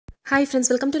Hi friends,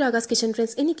 welcome to Raga's Kitchen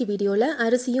friends. இன்னைக்கு வீடியோல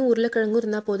அரிசியும் உருளைக்கிழங்கும்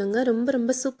இருந்தா போதுங்க.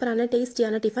 ரொம்ப சூப்பரான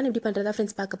டேஸ்டியான டிஃபன் எப்படி பண்றதா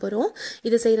फ्रेंड्स பார்க்க போறோம்.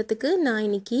 இது செய்யிறதுக்கு நான்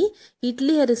இன்னைக்கு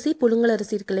இட்லி அரிசி புழுங்கல்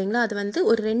அரிசி இருக்கு இல்லைங்களா, அது வந்து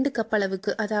ஒரு 2 கப்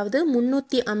அளவுக்கு, அதாவது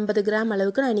 350 கிராம்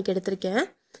அளவுக்கு நான் இன்னைக்கு எடுத்துர்க்கேன்.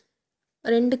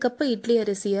 2 கப் இட்லி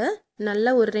அரிசியை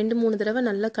நல்லா ஒரு 2-3 தடவை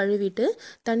நல்லா கழுவிட்டு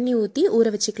தண்ணி ஊத்தி ஊற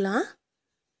வச்சுக்கலாம்.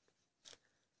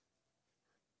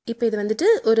 இப்போ இது வந்துட்டு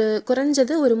ஒரு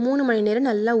குறைஞ்சது ஒரு 3 மணி நேரம்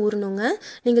நல்லா ஊறணுங்க.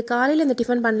 நீங்க காலையில இந்த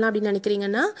டிஃபன் பண்ணலாம் அப்படி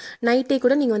நினைக்கிறீங்கன்னா நைட்டே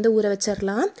கூட நீங்க வந்து ஊற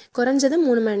வச்சிரலாம். குறைஞ்சது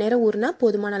 3 மணி நேரம் ஊறினா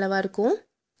போதுமான அளவா இருக்கும்.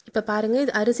 இப்போ பாருங்க,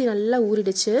 இது அரிசி நல்லா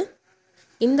ஊறிடுச்சு.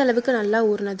 இந்த அளவுக்கு நல்லா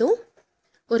ஊறினதும்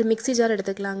ஒரு மிக்ஸி ஜார்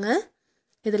எடுத்துக்கலாங்க.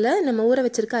 இதில் நம்ம ஊற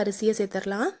வச்சிருக்க அரிசியை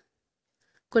சேர்த்துடலாம்.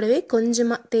 கூடவே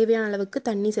கொஞ்சமா தேவையான அளவுக்கு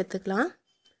தண்ணி சேர்த்துக்கலாம்.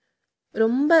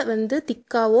 ரொம்ப வந்து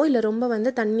திக்காவோ இல்லை ரொம்ப வந்து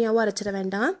தண்ணியாவோ அரைச்சிட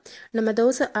வேண்டாம். நம்ம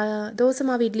தோசை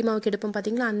மாவு இட்லி மாவுக்கு எடுப்போம்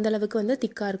பார்த்தீங்களா, அந்த அளவுக்கு வந்து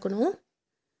திக்காக இருக்கணும்.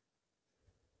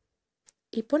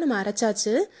 இப்போ நம்ம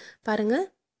அரைச்சாச்சு பாருங்க.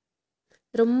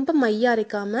 ரொம்ப மையாக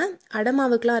அரைக்காமல் அடை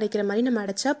மாவுக்கெலாம் அரைக்கிற மாதிரி நம்ம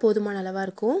அரைச்சா போதுமான அளவாக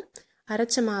இருக்கும்.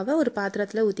 அரைச்ச மாவை ஒரு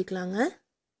பாத்திரத்தில் ஊற்றிக்கலாங்க.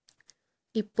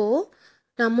 இப்போது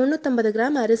நான் 350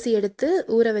 கிராம் அரிசி எடுத்து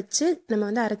ஊற வச்சு நம்ம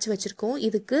வந்து அரைச்சி வச்சுருக்கோம்.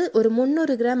 இதுக்கு ஒரு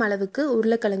 300 கிராம் அளவுக்கு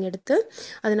உருளைக்கிழங்கு எடுத்து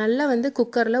அது நல்லா வந்து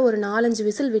குக்கரில் ஒரு 4-5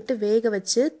 விசில் விட்டு வேக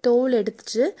வச்சு தோல்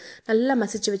எடுத்துட்டு நல்லா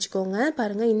மசிச்சு வச்சுக்கோங்க.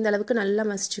 பாருங்கள், இந்த அளவுக்கு நல்லா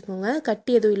மசிச்சுக்கோங்க.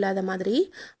 கட்டி எதுவும் இல்லாத மாதிரி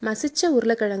மசிச்ச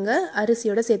உருளைக்கிழங்க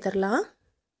அரிசியோடு சேர்த்துடலாம்.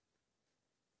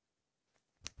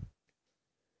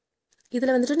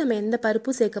 இதில் வந்துட்டு நம்ம எந்த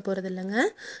பருப்பும் சேர்க்க போகிறது இல்லைங்க.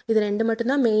 இது 2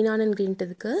 மட்டும்தான் மெயினான இன்க்ரீடியன்ட்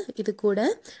இதுக்கு. இது கூட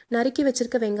நறுக்கி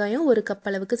வச்சுருக்க வெங்காயம் 1 கப்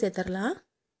அளவுக்கு சேர்த்துடலாம்.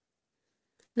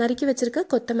 நறுக்கி வச்சுருக்க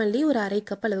கொத்தமல்லி ஒரு 1/2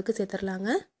 கப் அளவுக்கு சேர்த்துடலாங்க.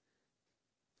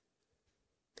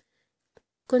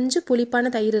 கொஞ்சம்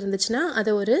புளிப்பான தயிர் இருந்துச்சுன்னா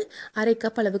அதை ஒரு 1/2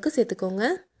 கப் அளவுக்கு சேர்த்துக்கோங்க.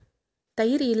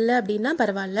 தயிர் இல்லை அப்படின்னா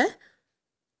பரவாயில்ல.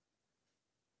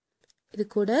 இது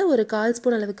கூட ஒரு 1/4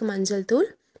 ஸ்பூன் அளவுக்கு மஞ்சள் தூள்,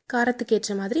 காரத்துக்கு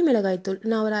ஏற்ற மாதிரி மிளகாய் தூள்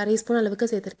நான் ஒரு 1/2 ஸ்பூன்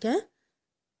அளவுக்கு சேர்த்துருக்கேன்.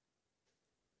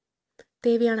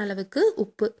 தேவையான அளவுக்கு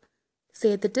உப்பு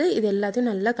சேர்த்துட்டு இது எல்லாத்தையும்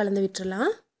நல்லா கலந்து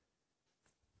விட்டுறலாம்.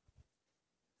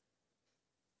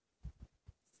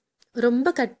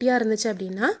 ரொம்ப கட்டியாக இருந்துச்சு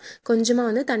அப்படின்னா கொஞ்சமாக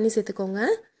வந்து தண்ணி சேர்த்துக்கோங்க.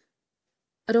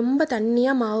 ரொம்ப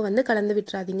தண்ணியாக மாவு வந்து கலந்து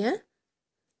விட்டுறாதீங்க.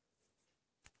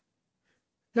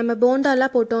 நம்ம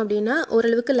போண்டாலாம் போட்டோம் அப்படின்னா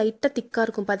ஓரளவுக்கு லைட்டாக திக்காக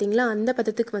இருக்கும் பார்த்தீங்களா, அந்த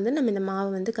பதத்துக்கு வந்து நம்ம இந்த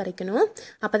மாவை வந்து கரைக்கணும்.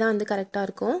 அப்போ தான் வந்து கரெக்டாக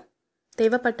இருக்கும்.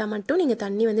 தேவைப்பட்டால் மட்டும் நீங்கள்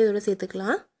தண்ணி வந்து இதோட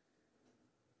சேர்த்துக்கலாம்.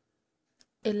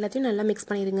 எல்லாத்தையும் நல்லா மிக்ஸ்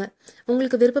பண்ணிடுங்க.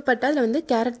 உங்களுக்கு விருப்பப்பட்டால் அதில் வந்து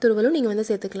கேரட் துருவலும் நீங்கள் வந்து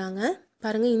சேர்த்துக்கலாங்க.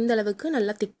 பாருங்கள், இந்த அளவுக்கு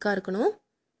நல்லா திக்காக இருக்கணும்.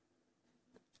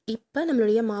 இப்போ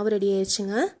நம்மளுடைய மாவு ரெடி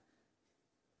ஆயிடுச்சுங்க.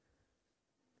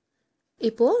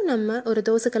 இப்போது நம்ம ஒரு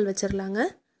தோசைக்கல் வச்சிடலாங்க.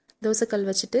 தோசைக்கல்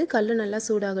வச்சுட்டு கல் நல்லா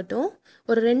சூடாகட்டும்.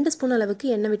 ஒரு 2 ஸ்பூன் அளவுக்கு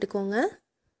எண்ணெய் விட்டுக்கோங்க.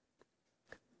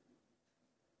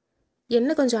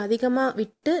 எண்ணெய் கொஞ்சம் அதிகமாக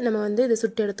விட்டு நம்ம வந்து இதை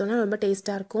சுட்டு எடுத்தோம்னா ரொம்ப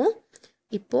டேஸ்ட்டாக இருக்கும்.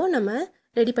 இப்போது நம்ம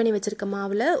ரெடி பண்ணி வச்சுருக்க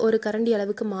மாவில் ஒரு கரண்டி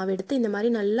அளவுக்கு மாவு எடுத்து இந்த மாதிரி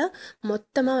நல்லா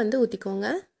மொத்தமாக வந்து ஊற்றிக்கோங்க.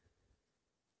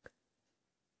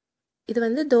 இது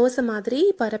வந்து தோசை மாதிரி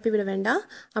பரப்பி விட வேண்டாம்,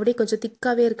 அப்படியே கொஞ்சம்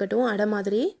திக்காகவே இருக்கட்டும், அடை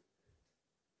மாதிரி.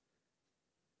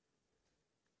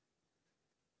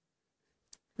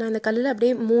 நான் இந்த கல்லில்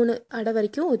அப்படியே 3 அடை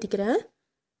வரைக்கும் ஊற்றிக்கிறேன்.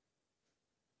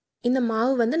 இந்த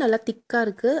மாவு வந்து நல்லா திக்காக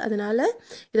இருக்குது, அதனால்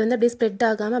இது வந்து அப்படியே ஸ்ப்ரெட்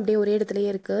ஆகாமல் அப்படியே ஒரே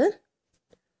இடத்துலையே இருக்குது.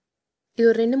 இது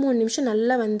ஒரு 2-3 நிமிஷம்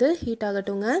நல்லா வந்து ஹீட்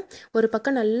ஆகட்டுங்க. ஒரு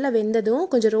பக்கம் நல்லா வெந்ததும்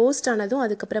கொஞ்சம் ரோஸ்ட் ஆனதும்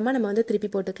அதுக்கப்புறமா நம்ம வந்து திருப்பி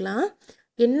போட்டுக்கலாம்.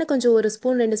 எண்ணெய் கொஞ்சம் 1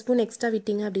 ஸ்பூன் 2 ஸ்பூன் எக்ஸ்ட்ரா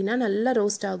விட்டிங்க அப்படின்னா நல்லா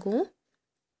ரோஸ்ட் ஆகும்.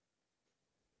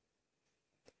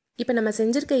 இப்போ நம்ம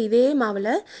செஞ்சுருக்க இதே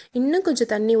மாவில் இன்னும்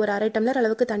கொஞ்சம் தண்ணி, ஒரு 1/2 டம்ளர்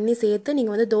அளவுக்கு தண்ணி சேர்த்து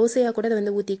நீங்கள் வந்து தோசையாக கூட அதை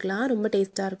வந்து ஊற்றிக்கலாம். ரொம்ப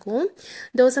டேஸ்ட்டாக இருக்கும்.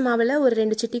 தோசை மாவில் ஒரு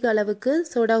 2 சிட்டிகை அளவுக்கு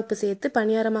சோடா உப்பு சேர்த்து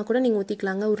பணியாரமாக கூட நீங்கள்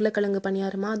ஊற்றிக்கலாங்க. உருளைக்கிழங்கு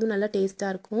பணியாரமாக, அதுவும் நல்லா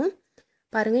டேஸ்ட்டாக இருக்கும்.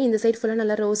 பாருங்கள், இந்த சைடு ஃபுல்லாக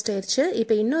நல்லா ரோஸ்ட் ஆயிடுச்சு.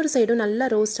 இப்போ இன்னொரு சைடும் நல்லா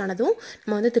ரோஸ்ட் ஆனதும்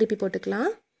நம்ம வந்து திருப்பி போட்டுக்கலாம்.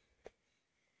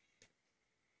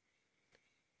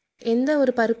 எந்த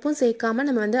ஒரு பருப்பும் சேர்க்காமல்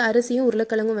நம்ம வந்து அரிசியும்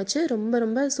உருளைக்கிழங்கும் வச்சு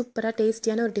ரொம்ப சூப்பராக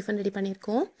டேஸ்டியான ஒரு டிஃபன் ரெடி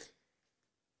பண்ணியிருக்கோம்.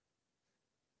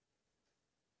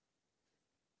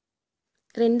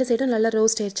 2 சைடும் நல்லா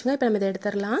ரோஸ்ட் ஆயிடுச்சுங்க. இப்போ நம்ம இதை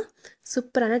எடுத்துடலாம்.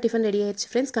 சூப்பரான டிஃபன் ரெடி ஆயிடுச்சு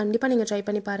ஃப்ரெண்ட்ஸ். கண்டிப்பாக நீங்கள் ட்ரை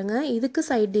பண்ணி பாருங்கள். இதுக்கு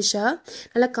சைட் டிஷ்ஷாக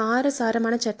நல்லா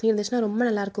காரசாரமான சட்னி இருந்துச்சுன்னா ரொம்ப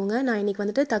நல்லாயிருக்குங்க. நான் இன்றைக்கி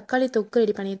வந்துட்டு தக்காளி தொக்கு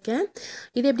ரெடி பண்ணியிருக்கேன்.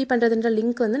 இது எப்படி பண்ணுறதுன்ற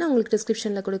லிங்க் வந்து நான் உங்களுக்கு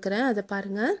டிஸ்கிரிப்ஷனில் கொடுக்குறேன், அதை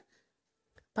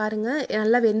பாருங்கள்.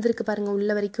 நல்லா வெந்திருக்கு பாருங்கள்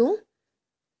உள்ள வரைக்கும்.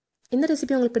 இந்த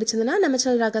ரெசிபி உங்களுக்கு பிடிச்சிருந்ததுன்னா நம்ம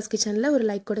சேனல் ராகாஸ் கிச்சனில் ஒரு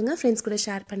லைக் கொடுங்க, ஃப்ரெண்ட்ஸ் கூட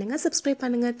ஷேர் பண்ணுங்கள், சப்ஸ்கிரைப்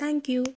பண்ணுங்கள். தேங்க்யூ.